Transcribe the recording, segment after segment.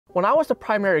When I was the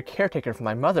primary caretaker for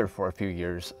my mother for a few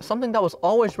years, something that was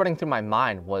always running through my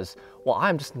mind was, well,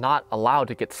 I'm just not allowed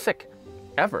to get sick,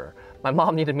 ever. My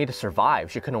mom needed me to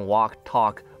survive. She couldn't walk,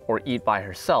 talk, or eat by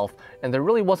herself, and there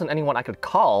really wasn't anyone I could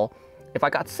call if I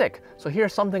got sick. So here are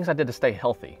some things I did to stay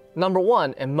healthy. Number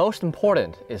one, and most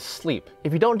important, is sleep.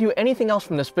 If you don't do anything else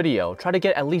from this video, try to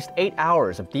get at least 8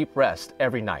 hours of deep rest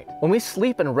every night. When we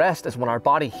sleep and rest is when our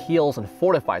body heals and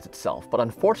fortifies itself, but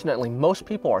unfortunately, most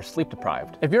people are sleep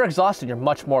deprived. If you're exhausted, you're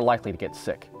much more likely to get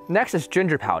sick. Next is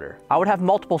ginger powder. I would have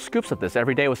multiple scoops of this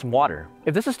every day with some water.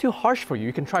 If this is too harsh for you,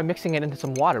 you can try mixing it into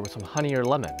some water with some honey or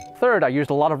lemon. Third, I used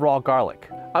a lot of raw garlic.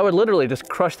 I would literally just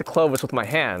crush the cloves with my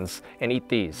hands and eat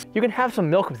these. You can have some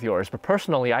milk with yours, but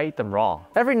personally I eat them raw.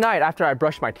 Every night after I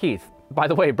brush my teeth, by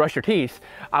the way, brush your teeth,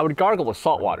 I would gargle with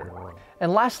salt water.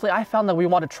 And lastly, I found that we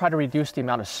want to try to reduce the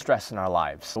amount of stress in our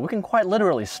lives. We can quite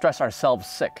literally stress ourselves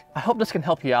sick. I hope this can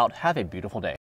help you out. Have a beautiful day.